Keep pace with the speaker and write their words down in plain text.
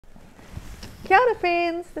Kia ora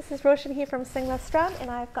friends, this is Roshan here from Sing Love Strum, and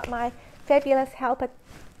I've got my fabulous helper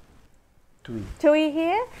Tui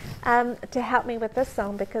here to help me with this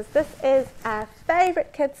song, because this is our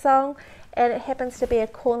favourite kids song and it happens to be a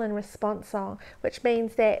call and response song, which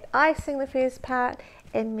means that I sing the first part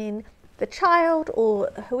and then the child or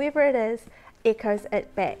whoever it is echoes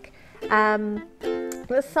it back.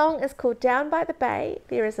 The song is called Down by the Bay.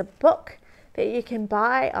 There is a book that you can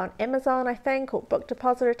buy on Amazon, I think, or Book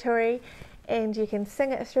Depository, and you can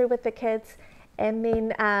sing it through with the kids, and then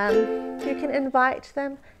you can invite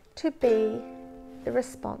them to be the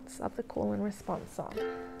response of the call and response song.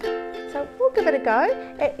 So we'll give it a go.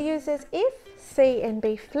 It uses F, C and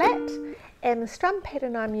B flat, and the strum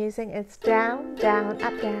pattern I'm using is down, down,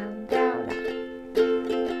 up, down, down, up.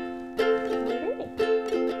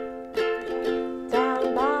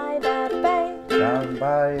 Down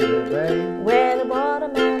by the bay, where the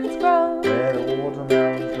watermelons grow, where the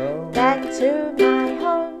watermelons grow, back to my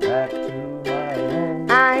home, back to my home.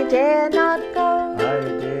 I dare not go, I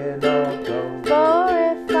dare not go, for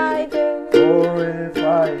if I do, for if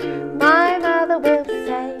I do, my mother will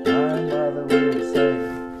say, my mother will say,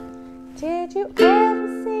 did you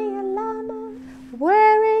ever see a llama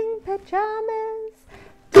wearing pajamas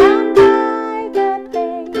down by the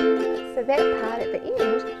bay? So that part at the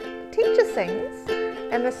end, teacher sings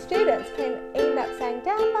and the students can end up saying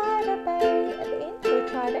down by the bay at the end. Shall we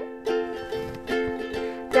try that?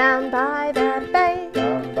 Down by the bay,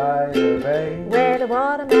 down by the bay, where the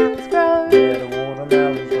watermelons grow, where the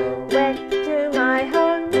watermelons grow, back to my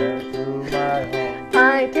home, back to my home.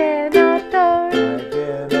 I dare not go, I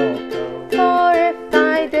dare not go, for if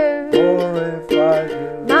I do, for if I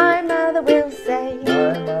do, my mother will say,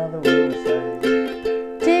 my mother will say,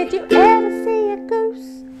 did you ever see a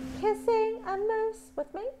goose kissing a moose?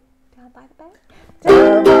 With me, down by the bay,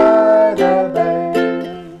 down by the bay.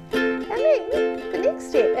 And then the next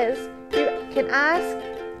step is you can ask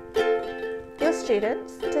your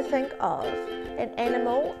students to think of an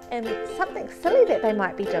animal and something silly that they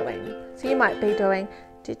might be doing. So you might be doing,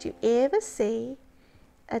 did you ever see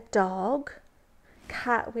a dog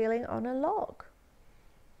cartwheeling on a log?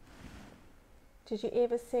 Did you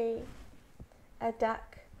ever see a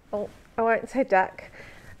duck? Oh, I won't say duck.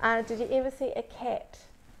 Did you ever see a cat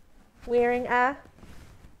wearing a hat?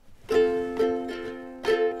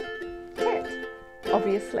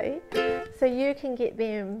 Obviously. So you can get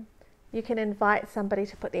them, you can invite somebody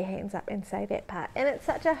to put their hands up and say that part. And it's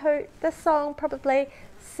such a hoot. This song, probably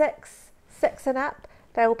six and up,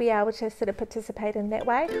 they will be able to sort of participate in that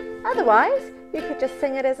way. Otherwise, you could just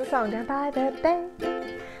sing it as a song. Down by the bay,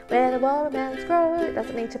 where the watermelons grow. It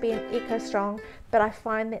doesn't need to be an echo strong, but I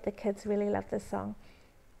find that the kids really love this song.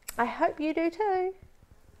 I hope you do too.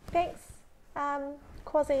 Thanks,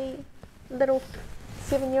 quasi little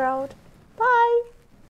 7-year-old. Bye.